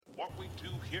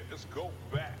Let's go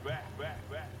back.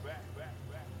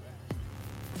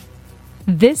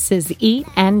 This is Eat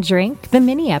and Drink, the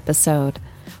mini episode,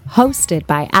 hosted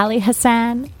by Ali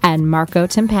Hassan and Marco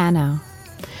Timpano.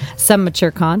 Some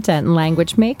mature content and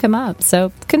language may come up,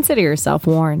 so consider yourself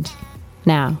warned.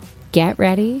 Now, get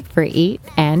ready for Eat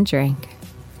and Drink.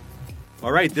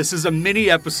 All right, this is a mini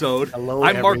episode. Hello,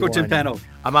 I'm Marco everyone. Timpano.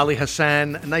 I'm Ali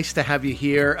Hassan. Nice to have you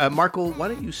here. Marco, why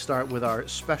don't you start with our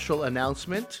special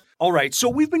announcement? All right, so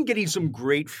we've been getting some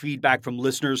great feedback from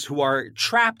listeners who are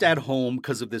trapped at home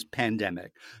because of this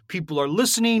pandemic. People are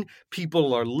listening.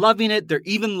 People are loving it. They're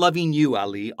even loving you,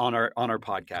 Ali, on our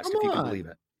podcast, if you can believe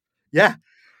it. Yeah.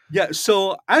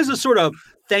 So as a sort of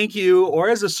thank you, or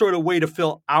as a sort of way to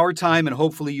fill our time and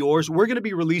hopefully yours, we're going to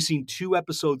be releasing 2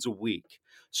 episodes a week.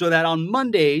 So that on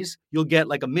Mondays, you'll get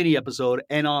like a mini episode,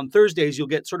 and on Thursdays, you'll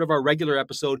get sort of our regular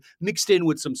episode mixed in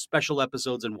with some special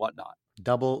episodes and whatnot.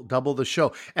 Double the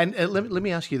show. And let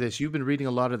me ask you this. You've been reading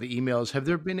a lot of the emails. Have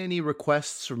there been any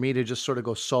requests for me to just sort of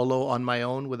go solo on my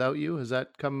own without you? Has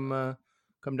that come down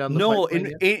the No,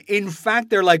 pipeline yet? in fact,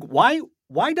 they're like,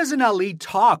 why doesn't Ali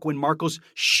talk when Marco's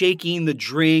shaking the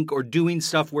drink or doing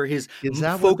stuff where his Is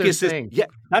that what they're focus is? saying? Yeah,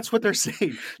 that's what they're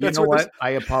saying. You That's know they're what?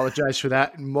 I apologize for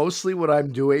that. Mostly what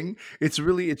I'm doing, it's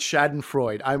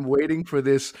Schadenfreude. I'm waiting for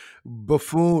this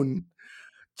buffoon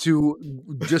to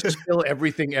just spill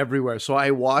everything everywhere. So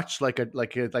I watch like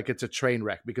it's a train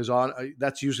wreck, because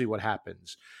that's usually what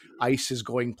happens. Ice is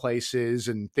going places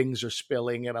and things are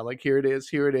spilling, and I'm like, here it is,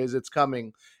 it's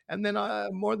coming. And then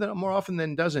more often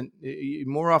than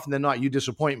not, you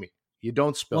disappoint me. You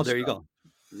don't spill. Well, there you stuff.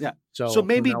 go. Yeah. So So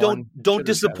maybe from now on, don't should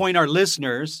have said it. disappoint our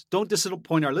listeners. Don't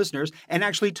disappoint our listeners, and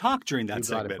actually talk during that You got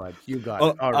segment. it, bud. You got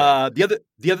it. All right.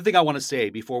 The other thing I want to say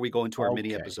before we go into our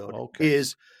mini Okay, episode okay.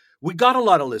 is we got a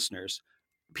lot of listeners.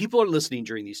 People are listening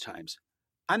during these times.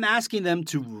 I'm asking them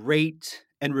to rate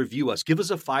and review us. Give us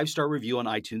a 5-star review on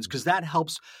iTunes, because that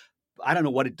helps. I don't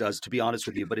know what it does, to be honest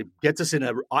with you, but it gets us in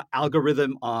an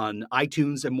algorithm on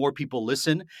iTunes, and more people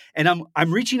listen. And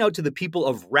I'm reaching out to the people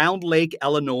of Round Lake,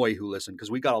 Illinois, who listen, because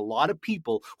we got a lot of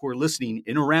people who are listening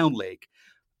in Round Lake.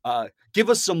 Give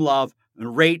us some love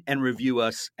and rate and review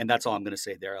us, and that's all I'm going to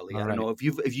say there, Ali. All I don't right. know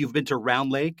if you've been to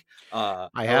Round Lake. I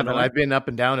haven't. Illinois. I've been up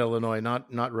and down Illinois,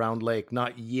 not Round Lake,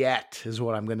 not yet, is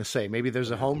what I'm going to say. Maybe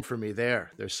there's a home for me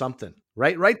there. There's something.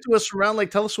 Right to us from Round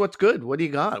Lake. Tell us what's good. What do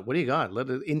you got? Let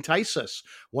it entice us.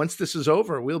 Once this is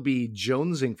over, we'll be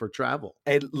jonesing for travel.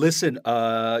 And listen,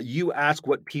 you ask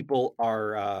what people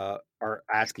are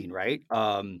asking, right?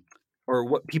 Or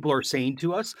what people are saying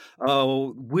to us.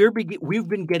 We've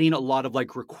been getting a lot of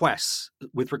like requests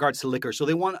with regards to liquor. So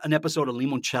they want an episode of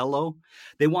limoncello.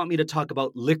 They want me to talk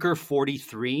about liquor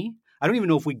 43. I don't even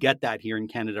know if we get that here in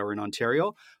Canada or in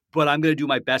Ontario, but I'm going to do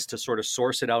my best to sort of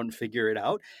source it out and figure it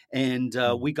out. And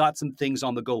we got some things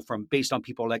on the go based on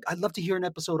people like, I'd love to hear an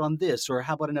episode on this, or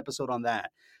how about an episode on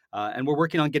that? And we're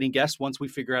working on getting guests once we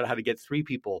figure out how to get 3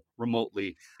 people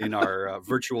remotely in our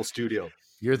virtual studio.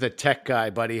 You're the tech guy,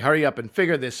 buddy. Hurry up and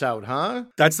figure this out, huh?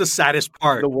 That's the saddest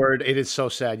part. The word, it is so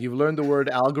sad. You've learned the word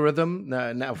algorithm.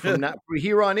 Now from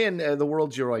here on in, the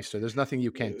world's your oyster. There's nothing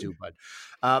you can't do, bud.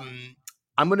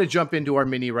 I'm going to jump into our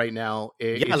mini right now.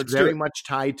 It's let's do very it. much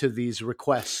tied to these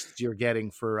requests you're getting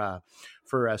for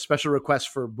special requests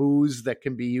for booze that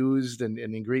can be used and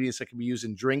ingredients that can be used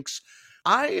in drinks.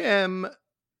 I am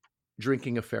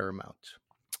drinking a fair amount.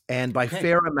 And by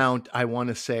fair amount, I want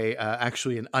to say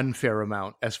actually an unfair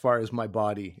amount as far as my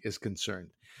body is concerned.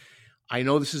 I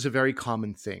know this is a very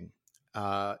common thing.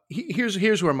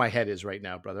 Here's where my head is right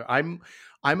now, brother. I'm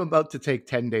about to take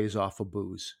 10 days off of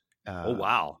booze. Oh,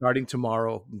 wow. Starting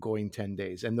tomorrow, I'm going 10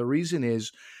 days. And the reason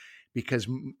is because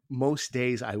most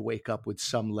days I wake up with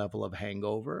some level of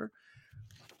hangover.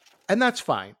 And that's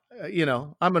fine.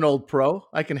 I'm an old pro.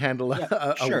 I can handle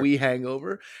a wee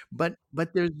hangover. But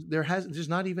there's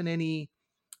not even any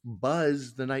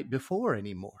buzz the night before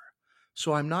anymore.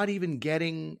 So I'm not even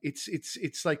getting.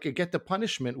 It's like I get the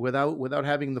punishment without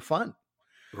having the fun.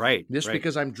 Right.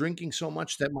 Because I'm drinking so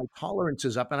much that my tolerance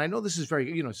is up. And I know this is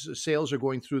very, sales are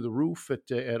going through the roof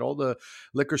at all the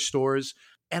liquor stores.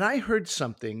 And I heard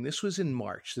something. This was in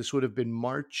March. This would have been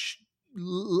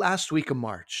last week of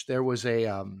March. There was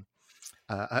a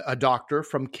doctor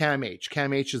from CAMH.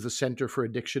 CAMH is the Center for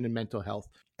Addiction and Mental Health.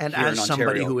 And Here in as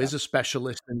somebody Ontario, who is a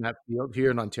specialist in that field here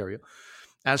in Ontario,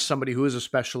 as somebody who is a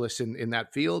specialist in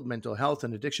that field, mental health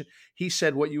and addiction, he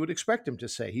said what you would expect him to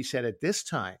say. He said, at this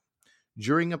time,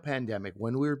 during a pandemic,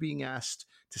 when we're being asked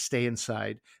to stay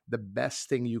inside, the best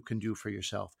thing you can do for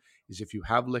yourself is if you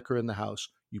have liquor in the house,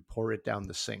 you pour it down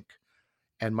the sink.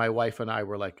 And my wife and I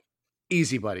were like,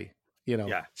 easy, buddy.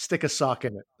 Yeah. Stick a sock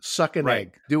in it, suck an Right.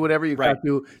 egg, do whatever you Right. got to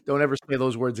do. Don't ever say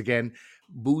those words again.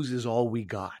 Booze is all we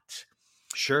got.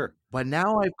 Sure. But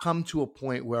now I've come to a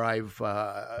point where I've,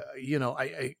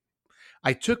 I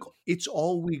took it's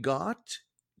all we got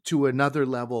to another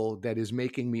level that is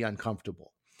making me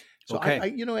uncomfortable. So Okay.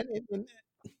 and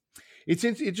it's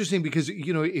interesting because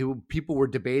people were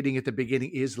debating at the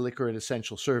beginning, is liquor an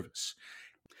essential service?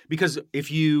 Because if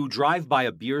you drive by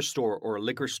a beer store or a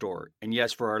liquor store, and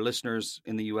yes, for our listeners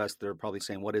in the US, they're probably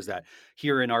saying, what is that?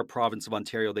 Here in our province of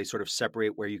Ontario, they sort of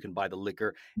separate where you can buy the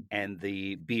liquor and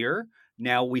the beer.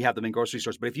 Now we have them in grocery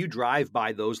stores. But if you drive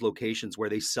by those locations where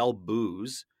they sell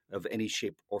booze of any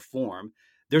shape or form,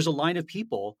 there's a line of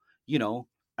people,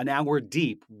 an hour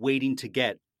deep waiting to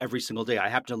get every single day. I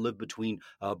happen to live between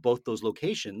both those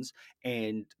locations,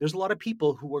 and there's a lot of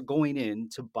people who are going in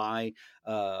to buy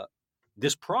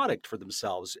this product for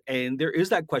themselves. And there is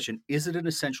that question, is it an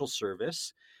essential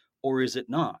service or is it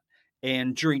not?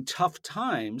 And during tough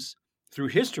times through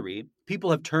history,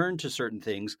 people have turned to certain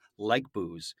things like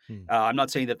booze. I'm not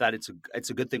saying that it's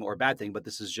a good thing or a bad thing, but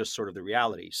this is just sort of the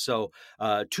reality. So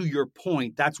to your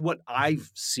point, that's what I've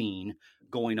seen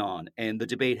going on. And the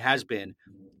debate has been,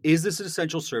 is this an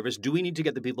essential service? Do we need to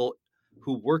get the people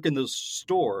who work in those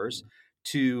stores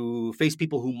to face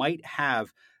people who might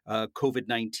have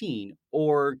COVID-19,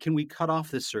 or can we cut off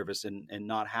this service and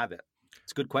not have it?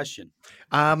 It's a good question.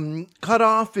 Cut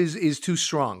off is too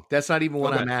strong. That's not even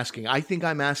what Okay. I'm asking. I think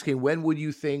I'm asking, when would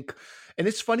you think? And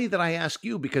it's funny that I ask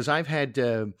you, because I've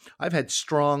had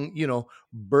strong,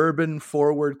 bourbon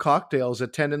forward cocktails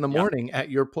at 10 in the Yeah. morning at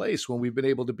your place when we've been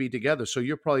able to be together. So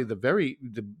you're probably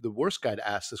the worst guy to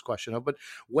ask this question of. But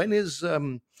when is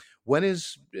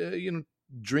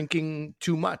drinking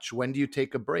too much? When do you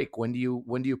take a break? When do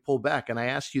you pull back? And I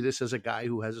ask you this as a guy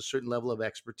who has a certain level of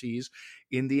expertise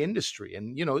in the industry,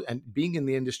 and and being in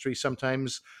the industry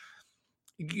sometimes,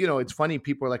 it's funny,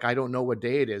 people are like, I don't know what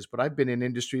day it is, but I've been in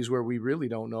industries where we really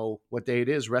don't know what day it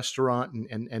is. Restaurant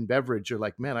and beverage are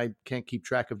like, man, I can't keep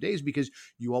track of days, because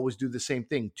you always do the same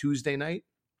thing. Tuesday night,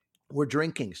 we're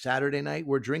drinking. Saturday night,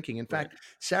 we're drinking. In fact,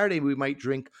 Saturday, we might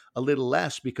drink a little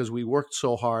less because we worked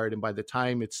so hard. And by the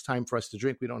time it's time for us to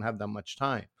drink, we don't have that much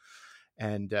time.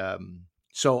 And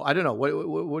so I don't know.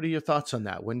 What are your thoughts on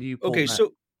that? When do you pull Okay, back?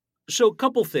 so a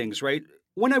couple things, right?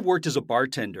 When I worked as a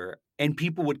bartender and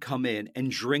people would come in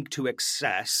and drink to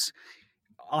excess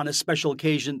on a special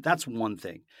occasion, that's one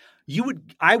thing.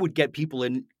 I would get people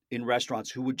in restaurants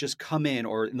who would just come in,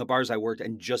 or in the bars I worked,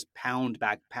 and just pound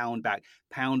back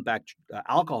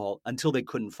alcohol until they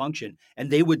couldn't function. And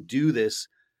they would do this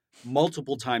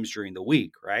multiple times during the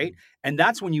week, right? And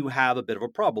that's when you have a bit of a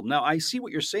problem. Now, I see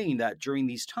what you're saying, that during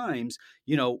these times,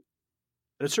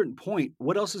 at a certain point,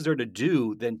 what else is there to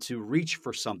do than to reach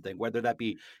for something, whether that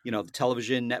be, the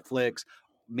television, Netflix,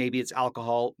 maybe it's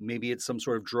alcohol, maybe it's some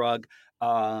sort of drug.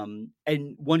 And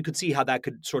one could see how that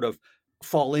could sort of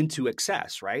fall into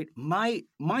excess, right? My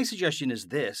suggestion is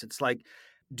this. It's like,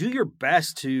 do your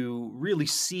best to really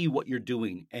see what you're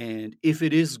doing. And if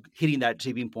it is hitting that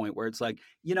tipping point where it's like,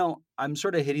 I'm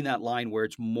sort of hitting that line where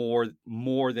it's more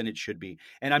than it should be.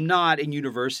 And I'm not in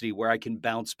university where I can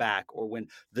bounce back, or when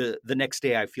the next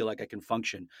day I feel like I can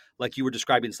function. Like you were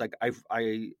describing, it's like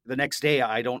the next day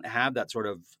I don't have that sort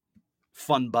of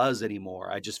fun buzz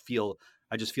anymore. I just feel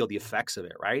the effects of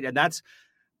it, right? And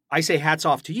I say hats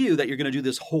off to you that you're going to do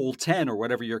this whole 10 or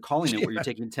whatever you're calling it, where you're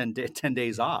taking 10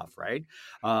 days off, right?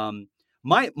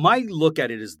 My look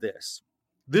at it is this.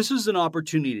 This is an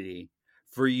opportunity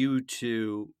for you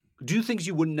to do things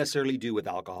you wouldn't necessarily do with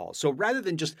alcohol. So rather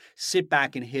than just sit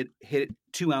back and hit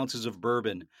 2 ounces of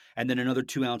bourbon and then another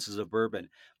 2 ounces of bourbon,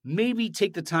 maybe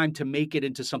take the time to make it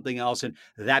into something else, and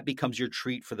that becomes your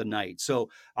treat for the night. So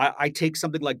I take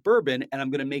something like bourbon and I'm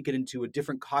going to make it into a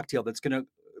different cocktail that's going to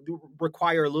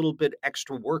require a little bit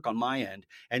extra work on my end.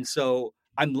 And so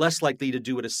I'm less likely to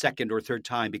do it a second or third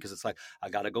time, because it's like, I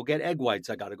got to go get egg whites.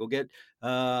 I got to go get,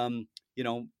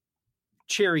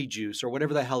 cherry juice or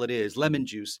whatever the hell it is, lemon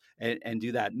juice, and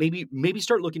do that. Maybe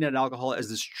start looking at alcohol as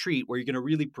this treat where you're going to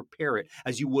really prepare it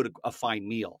as you would a fine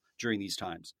meal during these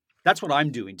times. That's what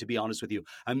I'm doing, to be honest with you.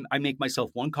 I make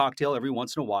myself one cocktail every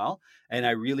once in a while, and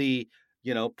I really,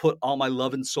 put all my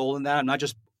love and soul in that. I'm not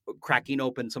just cracking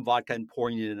open some vodka and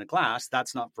pouring it in a glass.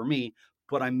 That's not for me,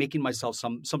 but I'm making myself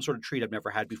some sort of treat I've never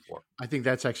had before. I think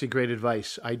that's actually great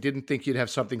advice. I didn't think you'd have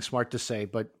something smart to say,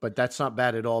 but that's not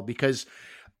bad at all, because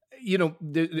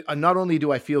not only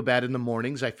do I feel bad in the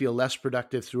mornings, I feel less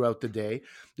productive throughout the day.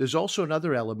 There's also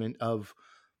another element of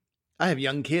I have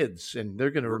young kids, and they're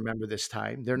going to remember this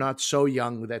time. They're not so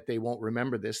young that they won't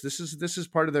remember this. This is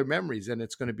part of their memories, and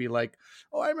it's going to be like,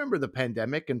 oh, I remember the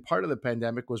pandemic, and part of the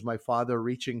pandemic was my father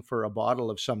reaching for a bottle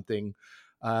of something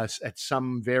at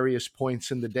some various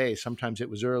points in the day. Sometimes it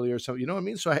was earlier, so you know what I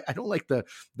mean. So I don't like the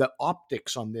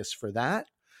optics on this for that.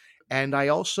 And I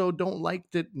also don't like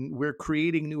that we're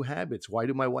creating new habits. Why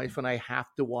do my wife and I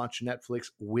have to watch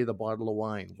Netflix with a bottle of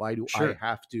wine? Why do I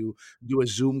have to do a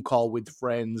Zoom call with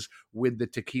friends with the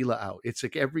tequila out? It's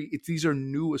like these are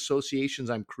new associations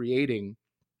I'm creating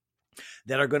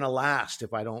that are going to last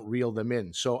if I don't reel them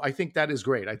in. So I think that is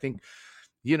great. I think,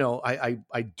 you know,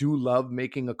 I do love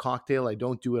making a cocktail. I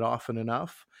don't do it often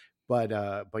enough.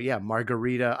 But yeah,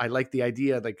 margarita. I like the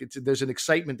idea. Like there's an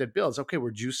excitement that builds. Okay,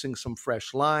 we're juicing some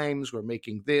fresh limes. We're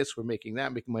making this. We're making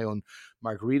that. Making my own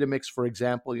margarita mix, for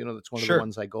example. You know, that's one of the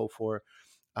ones I go for.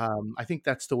 I think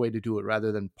that's the way to do it,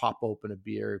 rather than pop open a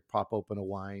beer, pop open a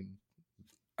wine,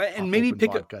 and maybe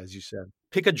pick vodka, as you said.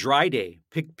 Pick a dry day.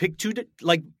 Pick two.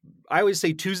 Like I always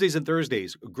say, Tuesdays and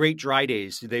Thursdays, great dry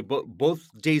days. They both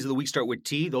days of the week start with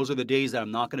tea. Those are the days that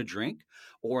I'm not going to drink,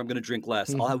 or I'm going to drink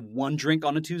less. I'll have one drink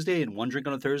on a Tuesday and one drink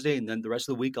on a Thursday, and then the rest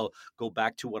of the week I'll go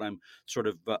back to what I'm sort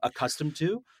of accustomed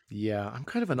to. Yeah, I'm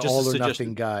kind of an all or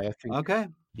nothing guy, I think. Okay,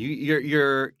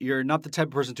 you're not the type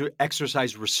of person to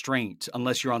exercise restraint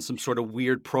unless you're on some sort of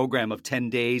weird program of 10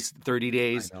 days, 30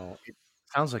 days. I know.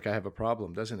 Sounds like I have a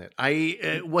problem, doesn't it?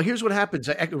 Well, here's what happens.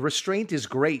 Restraint is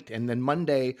great. And then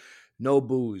Monday, no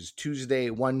booze. Tuesday,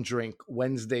 1 drink.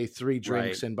 Wednesday, 3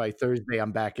 drinks. Right. And by Thursday,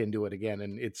 I'm back into it again.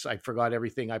 And I forgot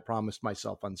everything I promised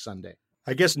myself on Sunday.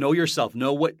 I guess know yourself.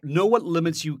 Know what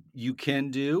limits you can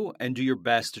do, and do your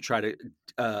best to try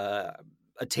to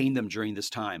attain them during this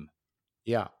time.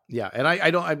 Yeah. And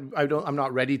I'm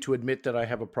not ready to admit that I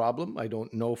have a problem. I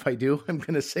don't know if I do. I'm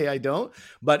going to say I don't.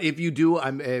 But if you do,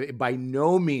 I'm by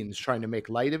no means trying to make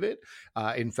light of it.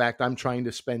 In fact, I'm trying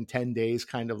to spend 10 days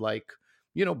kind of like,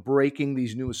 you know, breaking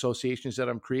these new associations that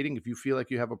I'm creating. If you feel like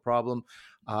you have a problem,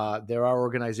 there are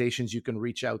organizations you can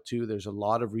reach out to. There's a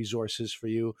lot of resources for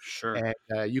you. Sure.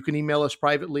 And you can email us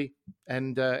privately,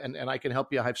 and I can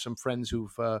help you. I have some friends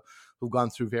who've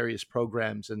gone through various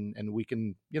programs, and we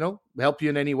can, you know, help you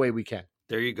in any way we can.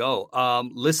 There you go.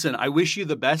 Listen, I wish you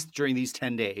the best during these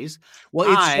 10 days.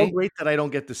 Well, it's so great that I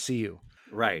don't get to see you.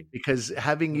 Right. Because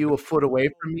having you a foot away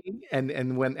from me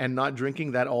and not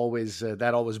drinking, that always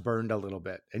burned a little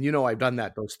bit. And you know, I've done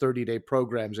that, those 30-day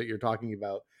programs that you're talking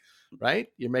about, right?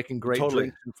 You're making great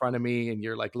drinks in front of me, and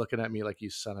you're like looking at me like, you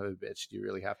son of a bitch, do you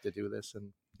really have to do this?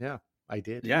 And yeah, I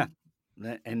did. Yeah.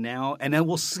 And now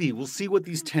we'll see what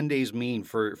these 10 days mean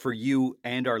for you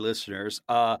and our listeners.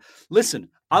 Listen,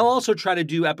 I'll also try to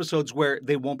do episodes where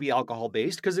they won't be alcohol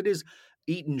based, because it is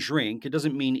eat and drink. It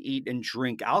doesn't mean eat and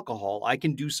drink alcohol. I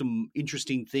can do some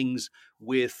interesting things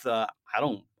with I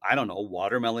don't know,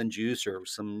 watermelon juice or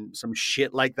some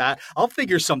shit like that. I'll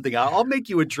figure something out. I'll make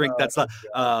you a drink that's a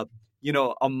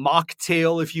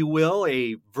mocktail, if you will,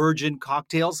 a virgin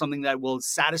cocktail, something that will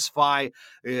satisfy,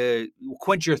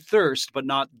 quench your thirst, but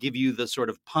not give you the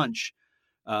sort of punch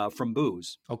from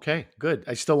booze. Okay, good.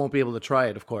 I still won't be able to try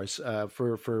it, of course,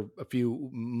 for a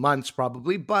few months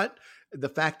probably, but the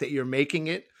fact that you're making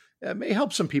it may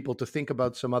help some people to think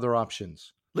about some other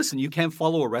options. Listen, you can't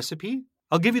follow a recipe?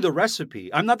 I'll give you the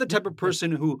recipe. I'm not the type of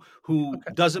person who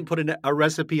doesn't put a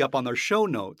recipe up on their show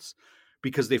notes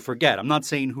because they forget. I'm not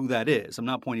saying who that is. I'm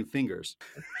not pointing fingers.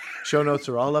 Show notes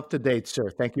are all up to date, sir.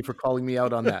 Thank you for calling me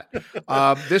out on that.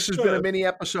 This has been a mini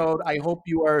episode. I hope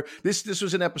you are. This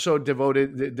was an episode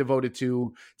devoted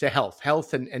to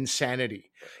health and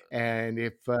sanity. And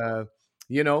if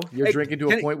you're drinking to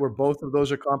a point where both of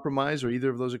those are compromised, or either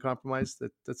of those are compromised,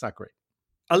 that's not great.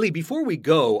 Ali, before we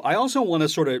go, I also want to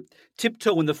sort of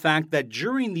tiptoe in the fact that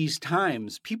during these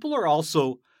times, people are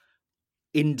also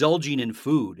indulging in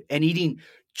food and eating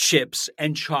chips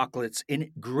and chocolates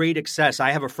in great excess.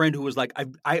 I have a friend who was like,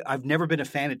 I've never been a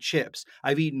fan of chips.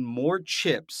 I've eaten more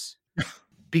chips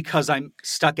because I'm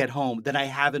stuck at home than I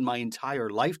have in my entire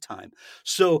lifetime.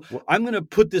 So I'm going to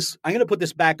put this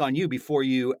back on you before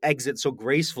you exit so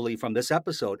gracefully from this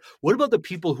episode. What about the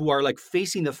people who are like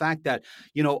facing the fact that,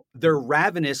 you know, they're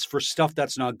ravenous for stuff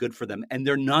that's not good for them, and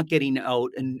they're not getting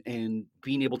out and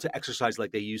being able to exercise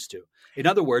like they used to? In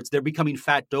other words, they're becoming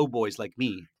fat doughboys like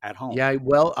me at home. Yeah,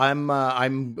 well,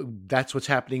 that's what's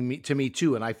happening to me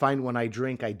too. And I find when I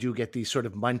drink, I do get these sort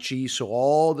of munchies. So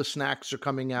all the snacks are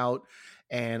coming out,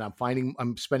 and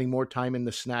I'm spending more time in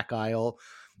the snack aisle.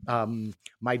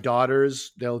 My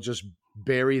daughters, they'll just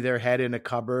bury their head in a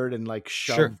cupboard and like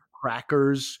shove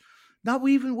crackers, not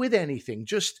even with anything,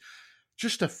 just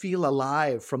just to feel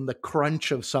alive from the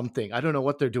crunch of something. I don't know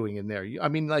what they're doing in there. I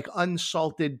mean, like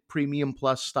unsalted premium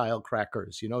plus style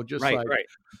crackers, just Right, like, right.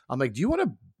 I'm like, do you want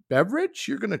a beverage?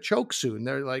 You're going to choke soon.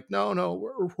 They're like, no,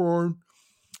 we're fine.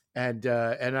 And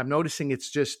I'm noticing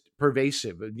it's just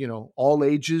pervasive, all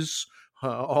ages,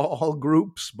 all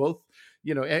groups, both,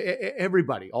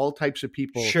 everybody, all types of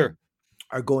people Sure.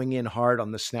 are going in hard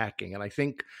on the snacking. And I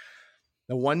think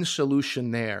the one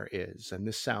solution there is, and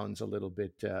this sounds a little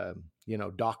bit,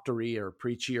 doctory or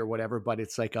preachy or whatever, but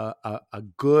it's like a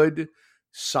good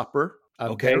supper,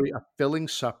 a filling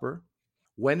supper.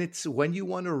 When you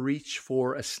want to reach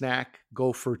for a snack,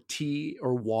 go for tea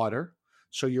or water.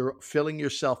 So you're filling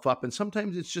yourself up. And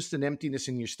sometimes it's just an emptiness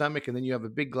in your stomach. And then you have a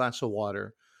big glass of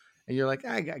water and you're like,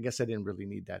 I guess I didn't really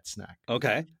need that snack.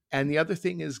 Okay. And the other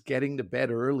thing is getting to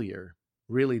bed earlier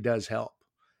really does help.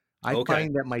 I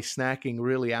find that my snacking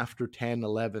really after 10,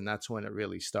 11, that's when it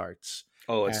really starts.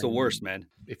 Oh, it's the worst, man.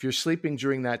 If you're sleeping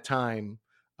during that time,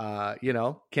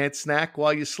 can't snack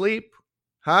while you sleep.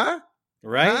 Huh?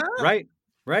 Right,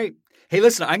 right. Hey,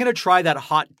 listen, I'm going to try that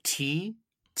hot tea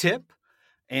tip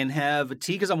and have a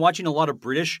tea because I'm watching a lot of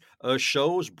British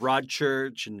shows,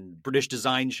 Broadchurch and British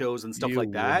design shows and stuff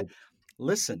like that.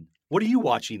 Listen, what are you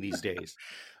watching these days?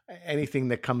 Anything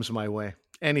that comes my way.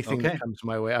 Anything that comes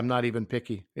my way. I'm not even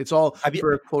picky. It's all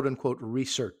for quote unquote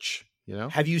research,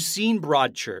 Have you seen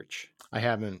Broadchurch? I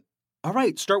haven't. All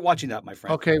right, start watching that, my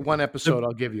friend. Okay, one episode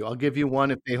I'll give you. I'll give you one.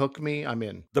 If they hook me, I'm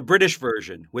in. The British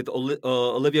version with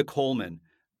Olivia Colman.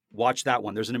 Watch that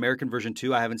one. There's an American version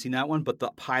too. I haven't seen that one, but the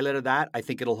pilot of that, I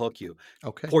think it'll hook you.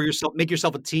 Okay. Make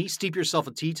yourself a tea, steep yourself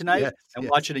a tea tonight,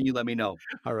 watch it, and you let me know.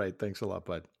 All right. Thanks a lot,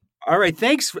 bud. All right.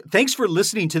 Thanks for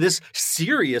listening to this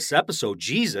serious episode.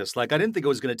 Jesus, I didn't think it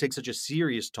was going to take such a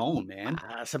serious tone, man.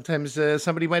 Sometimes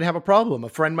somebody might have a problem. A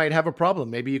friend might have a problem.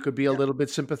 Maybe you could be a little bit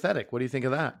sympathetic. What do you think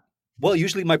of that? Well,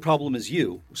 usually my problem is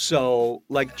you. So,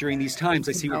 during these times,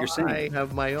 I see what you're saying. I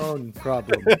have my own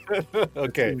problem.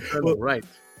 Okay. Right.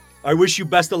 I wish you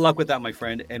best of luck with that, my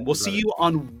friend. And we'll see you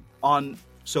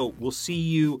we'll see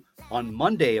you on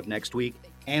Monday of next week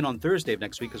and on Thursday of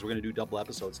next week because we're going to do double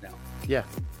episodes now. Yeah.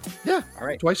 All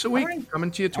right. Twice a week.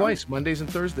 Coming to you twice, Mondays and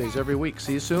Thursdays every week.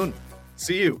 See you soon.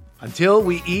 See you. Until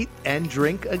we eat and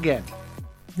drink again.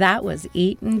 That was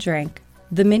Eat and Drink,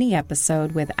 the mini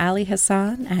episode with Ali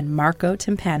Hassan and Marco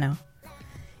Timpano.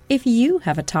 If you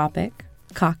have a topic,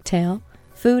 cocktail,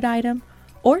 food item,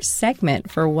 or segment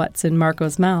for what's in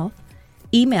Marco's mouth,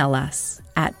 email us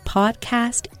at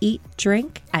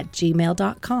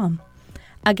podcasteatdrink@gmail.com.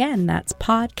 Again, that's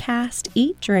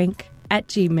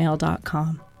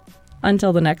podcasteatdrink@gmail.com.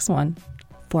 Until the next one,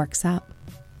 forks up.